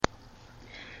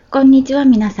こんにちは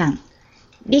皆さん。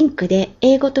リンクで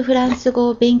英語とフランス語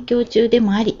を勉強中で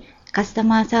もあり、カスタ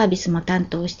マーサービスも担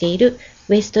当している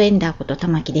ウエストエンダーこと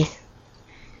玉木です。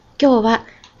今日は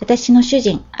私の主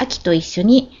人、アキと一緒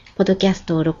にポッドキャス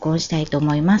トを録音したいと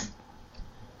思います。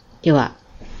では、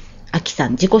アキさ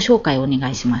ん、自己紹介をお願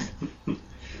いします。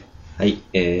はい、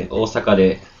大阪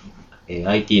で、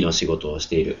IT の仕事をし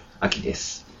ているアキで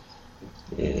す。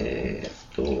何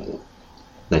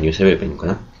を喋ればいいのか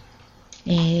な？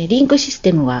リンクシス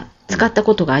テムは使った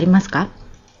ことがありますか？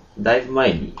だいぶ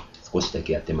前に少しだ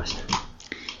けやってました。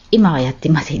今はやって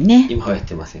ませんね。今はやっ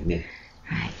てませんね。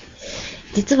はい。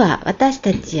実は私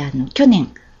たち去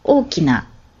年大きな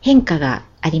変化が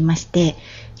ありまして、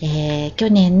去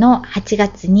年の8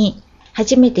月に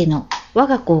初めての我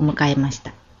が子を迎えまし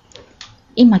た。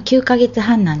今9ヶ月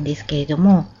半なんですけれど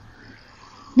も、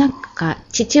なんか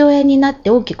父親になって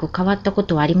大きく変わったこ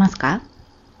とはありますか？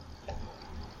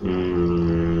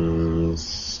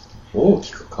大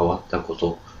きく変わったこ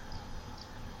と。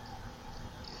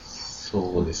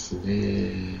そうです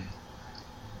ね。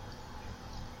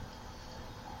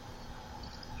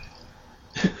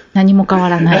何も変わ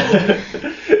らない。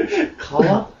変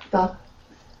わった。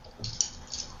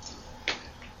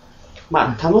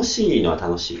まあ、楽しいのは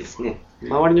楽しいですね。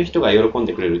周りの人が喜ん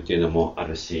でくれるっていうのもあ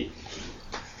るし。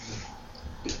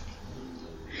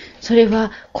それ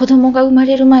は子供が生ま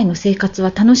れる前の生活は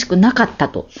楽しくなかった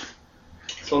と。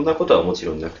そんなことはもち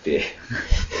ろんなくて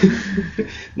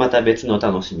また別の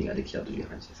楽しみができたという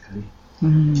感じですかね。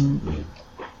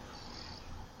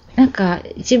なんか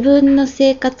自分の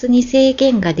生活に制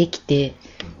限ができて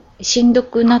しんど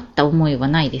くなった思いは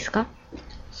ないですか？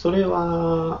それ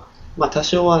はまあ多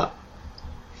少は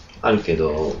あるけ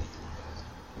ど、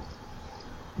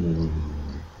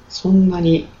そんな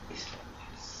に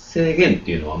制限っ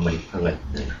ていうのはあんまり考えてない。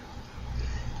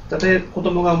たとえ子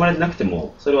供が生まれてなくて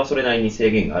も、それはそれなりに制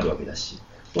限があるわけだし、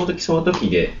その時その時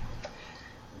で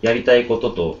やりたいこと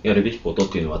とやるべきことっ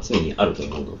ていうのは常にあると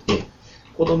思うので、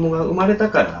子供が生まれた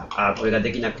から、これが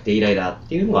できなくてイライラっ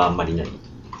ていうのはあんまりないです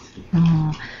ね。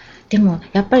でも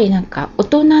やっぱりなんか大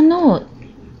人の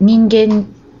人間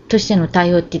としての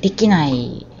対応ってできな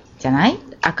いじゃない？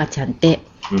赤ちゃんって、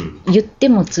言って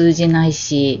も通じない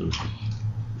し、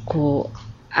こう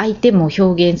相手も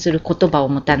表現する言葉を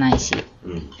持たないし、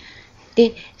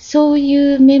でそう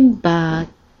いうメンバー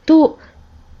と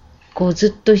こうず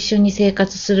っと一緒に生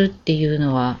活するっていう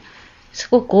のはす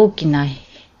ごく大きな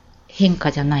変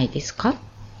化じゃないですか？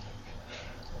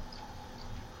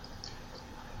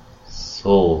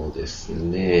そうです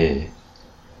ね。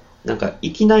なんか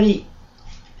いきなり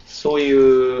そう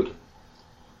いう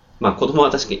まあ子供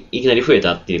は確かにいきなり増え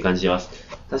たっていう感じは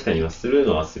確かにはする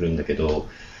のはするんだけど、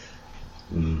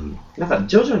なんか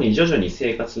徐々に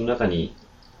生活の中に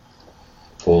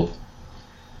こ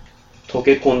う溶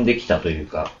け込んできたという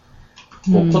か、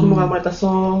こう子供が生まれたそ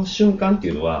の瞬間ってい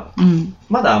うのは、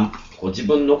まだこう自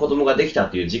分の子供ができた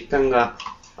っていう実感が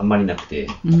あんまりなくて、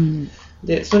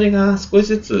でそれが少し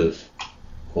ずつ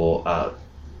こう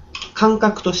感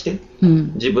覚として、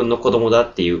自分の子供だ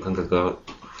っていう感覚が、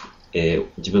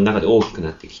自分の中で大きく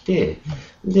なってきて、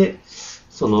でそ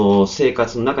の生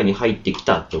活の中に入ってき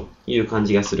たという感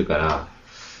じがするから、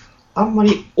あんま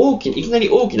りいきなり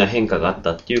大きな変化があっ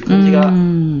たっていう感じが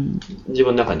自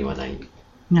分の中にはない。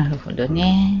なるほど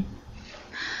ね。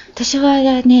私は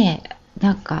ね、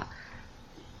なんか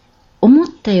思っ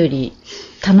たより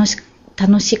楽し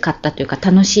かったというか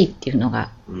楽しいっていうのが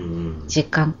実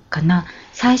感かな。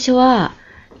最初は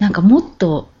なんかもっ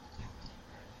と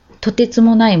とてつ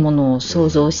もないものを想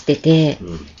像してて、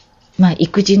まあ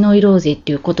育児ノイローゼっ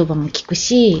ていう言葉も聞く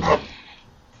し、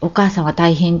お母さんは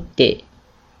大変って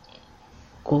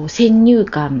こう先入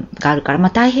観があるから、ま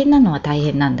あ大変なのは大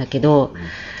変なんだけど、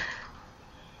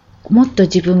もっと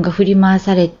自分が振り回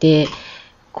されて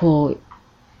こう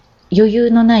余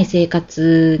裕のない生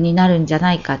活になるんじゃ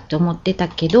ないかって思ってた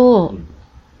けど、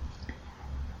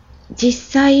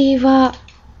実際は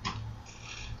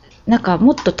なんか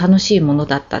もっと楽しいもの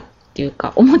だったっていう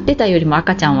か、思ってたよりも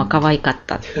赤ちゃんは可愛かっ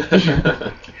たってい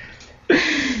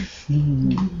う、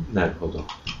なるほど。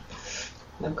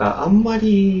なんかあんま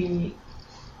り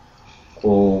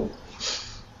こう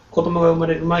子供が生ま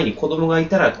れる前に子供がい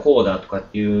たらこうだとかっ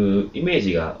ていうイメー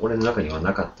ジが俺の中には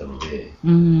なかったので、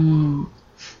思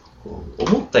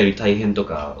ったより大変と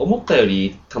か思ったよ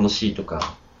り楽しいと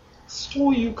かそ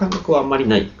ういう感覚はあんまり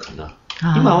ないかな。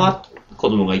今は子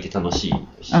供がいて楽しい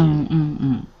し、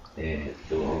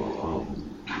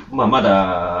まあま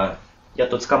だやっ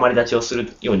と捕まり立ちをす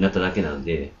るようになっただけなん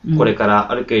で、これか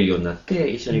ら歩けるようになって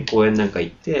一緒に公園なんか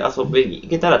行って遊びに行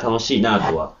けたら楽しいな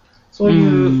とは、そう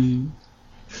いう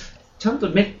ちゃんと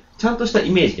ちゃんとしたイ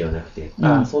メージではなくて、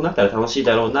そうなったら楽しい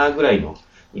だろうなぐらいの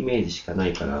イメージしかな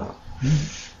いから、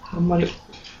あんまり、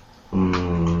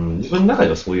自分の中で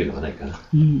はそういうのがないかな。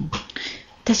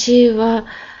私は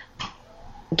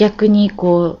逆に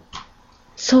こう、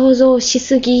想像し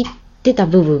すぎてた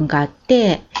部分があっ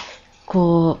て、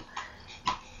こう、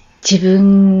自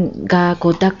分がこ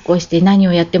う抱っこして何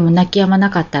をやっても泣き止ま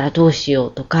なかったらどうしよ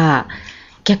うとか、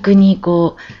逆に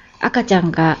こう、赤ちゃ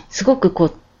んがすごくこ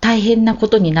う、大変なこ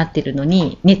とになってるの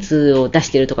に、熱を出し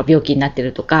てるとか、病気になって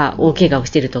るとか、大怪我を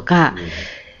してるとか、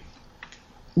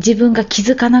自分が気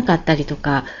づかなかったりと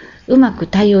か、うまく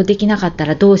対応できなかった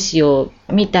らどうしよ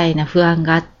うみたいな不安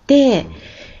があって、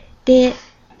で、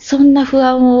そんな不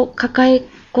安を抱え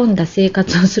込んだ生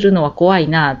活をするのは怖い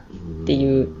なって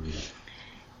いう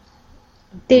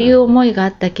思いがあ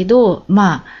ったけど、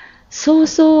まあ、そう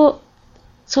そう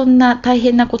そんな大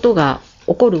変なことが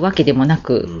起こるわけでもな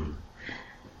く、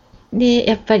で、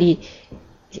やっぱり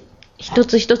一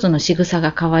つ一つの仕草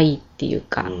が可愛いっていう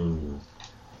か、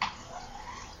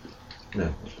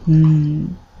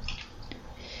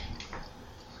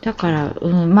だから、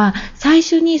まあ、最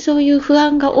初にそういう不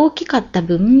安が大きかった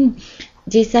分、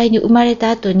実際に生まれ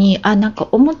た後に、なんか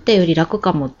思ったより楽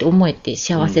かもって思えて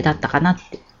幸せだったかなっ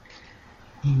て。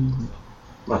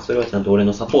まあ、それはちゃんと俺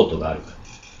のサポートがあるか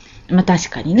ら。まあ、確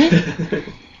かにね。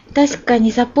確か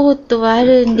にサポートはあ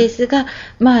るんですが、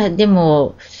まあ、で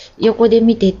も、横で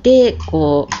見てて、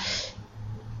こう、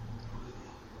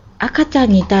赤ちゃん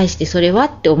に対してそれは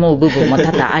って思う部分も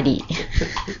多々あり。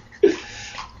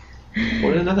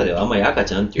俺の中ではあんまり赤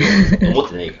ちゃんっていうの思っ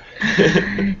てないか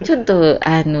ら。ちょっと、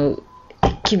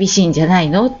厳しいんじゃない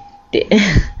のって。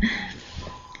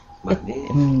まあね。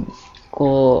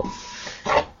こう、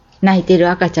泣いてる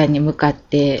赤ちゃんに向かっ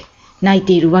て、泣い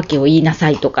ているわけを言いなさ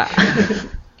いとか。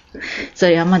そ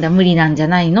れはまだ無理なんじゃ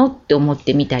ないのって思っ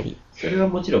てみたり。それは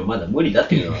もちろんまだ無理だっ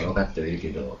ていうのは分かってはいるけ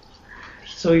ど、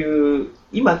そういう、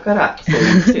今からそう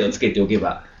いう癖をつけておけ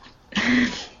ば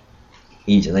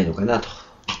いいんじゃないのかなと。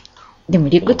でも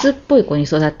理屈っぽい子に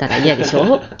育ったら嫌でし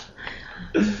ょ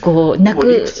こう、泣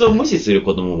く。理屈を無視する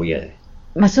子供も嫌だよ。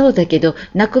まあそうだけど、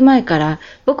泣く前から、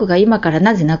僕が今から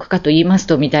なぜ泣くかと言います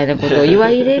とみたいなことを言わ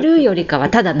れるよりかは、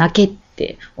ただ泣けっ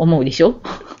て思うでしょ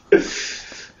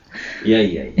いや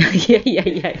いやいや。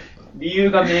いや。理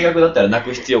由が明確だったら泣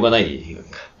く必要がない。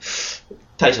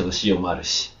対処のしようもある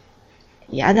し。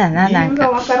やだな、なんか。理由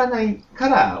がわからないか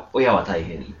ら親は大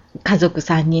変。家族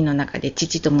3人の中で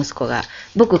父と息子が、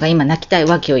僕が今泣きたい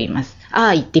わけを言います。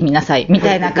言ってみなさい。み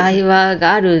たいな会話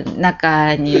がある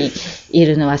中にい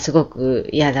るのはすごく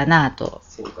嫌だなと。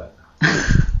そうか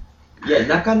な。いや、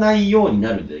泣かないように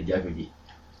なるんだよ、逆に。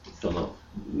その、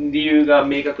理由が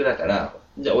明確だから、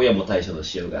じゃあ親も対処の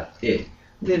しようがあって、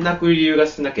で、泣く理由が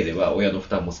少なければ親の負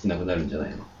担も少なくなるんじゃな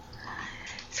いの？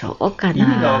そうかな。意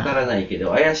味がわからないけ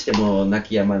ど、あやしても泣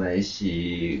き止まない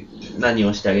し、何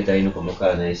をしてあげたらいいのかもわか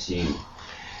らないし、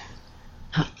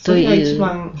それが一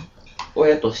番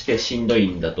親としてしんどい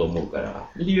んだと思うから、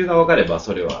理由がわかれば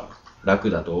それは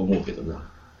楽だと思うけどな。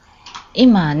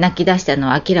今泣き出したの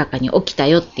は明らかに起きた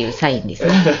よっていうサインです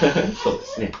ね。そうで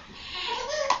すね。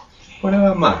これ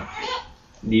はまあ、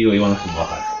理由を言わなくてもわ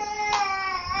かる。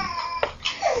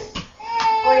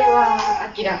これは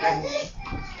明らかに。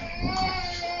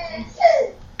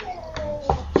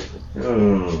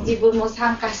自分も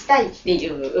参加したいってい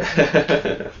う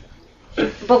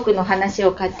僕の話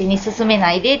を勝手に進め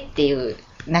ないでっていう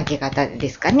投げ方で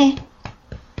すかね。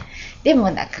で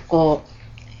もなんかこう、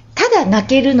ただ泣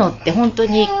けるのって本当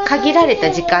に限られ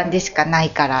た時間でしかない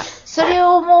から、それ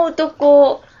を思うと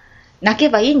こう泣け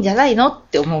ばいいんじゃないのっ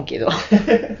て思うけど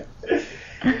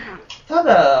た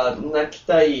だ泣き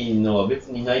たいのは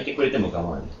別に泣いてくれても構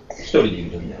わない。一人でい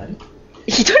る時じゃない？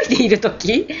一人でいる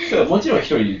時？もちろん一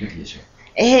人でいる時でしょ。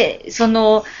そ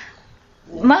の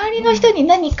周りの人に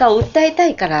何かを訴えた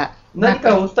いから。何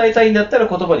かを訴えたいんだったら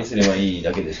言葉にすればいい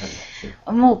だけでし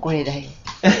ょ。もうこれだよ。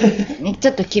ち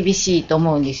ょっと厳しいと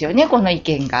思うんですよね、この意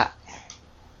見が。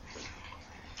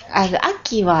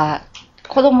秋は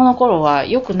子供の頃は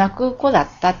よく泣く子だ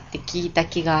ったって聞いた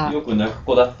気が。よく泣く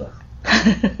子だった。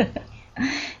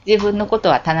自分のこと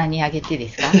は棚にあげてで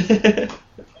すか？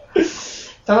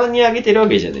棚にあげてるわ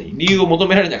けじゃない。理由を求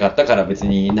められなかったから別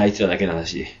に泣いてただけの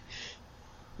話。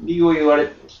理由を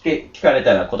聞かれ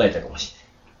たら答えたかもし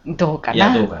れない。どうかな。い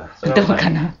や、どうかな。どうか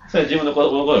な。それは自分の子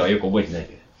供の頃はよく覚えてない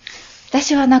けど。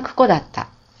私は泣く子だった。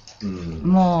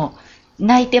もう、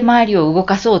泣いて周りを動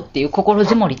かそうっていう心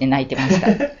づもりで泣いてました。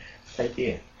最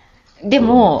低。で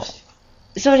も、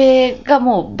それが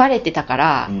もうバレてたか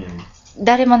ら、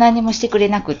誰も何もしてくれ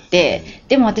なくって、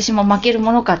でも私も負ける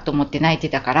ものかと思って泣いて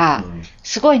たから、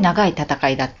すごい長い戦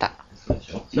いだった。そうで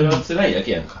しょ。それは辛いだ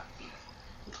けやんか。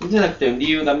じゃなくて理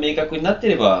由が明確になって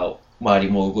れば周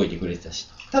りも動いてくれてたし、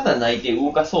ただ泣いて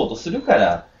動かそうとするか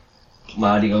ら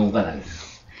周りが動かない。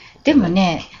でも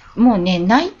ね、もうね、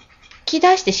泣き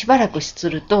出してしばらくす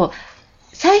ると、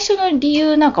最初の理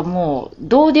由なんかもう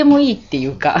どうでもいいってい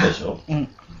うか。そうでしょ。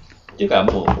っていうか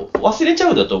もう忘れちゃ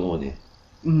うんだと思うね。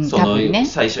そのね、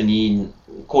最初に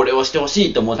これをしてほし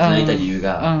いと思って泣いた理由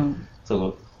が、そ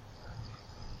の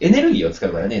エネルギーを使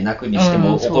うからね、泣くにして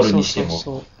も怒るにして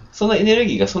も、そのエネル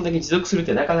ギーがそんだけ持続するっ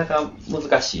てなかなか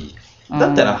難しい。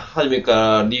だったら初め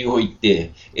から理由を言っ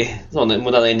て、そんな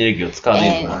無駄なエネルギーを使わな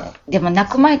いのかな。でも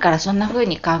泣く前からそんな風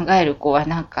に考える子は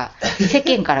なんか世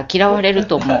間から嫌われる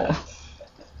と思う。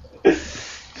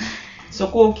そ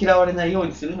こを嫌われないよう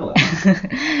にするのが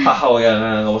母親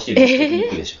が教えるテクニッ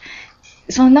クでしょ。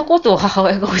そんなことを母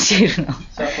親が教えるの？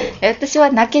私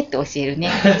は泣けって教える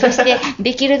ね。そして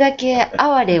できるだけ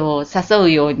哀れを誘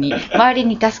うように、周り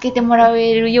に助けてもら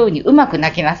えるようにうまく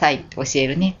泣きなさいって教え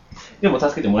るね。でも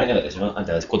助けてもらえなかったでしょ、あん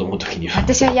た子供の時には。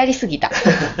私はやりすぎた。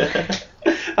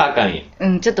あかん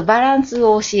や。ちょっとバランス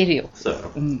を教えるよ。そうや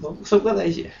ろ。そこが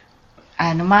大事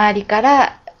や。周りか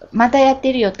らまたやっ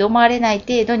てるよって思われない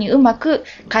程度にうまく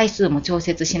回数も調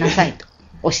節しなさいと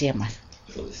教えます。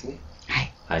そうですね。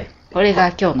はい。これが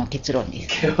今日の結論で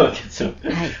す。今日の結論。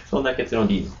はい。そんな結論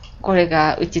でいいの？これ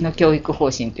がうちの教育方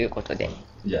針ということで。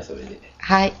じゃあそれで。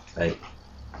はい。はい。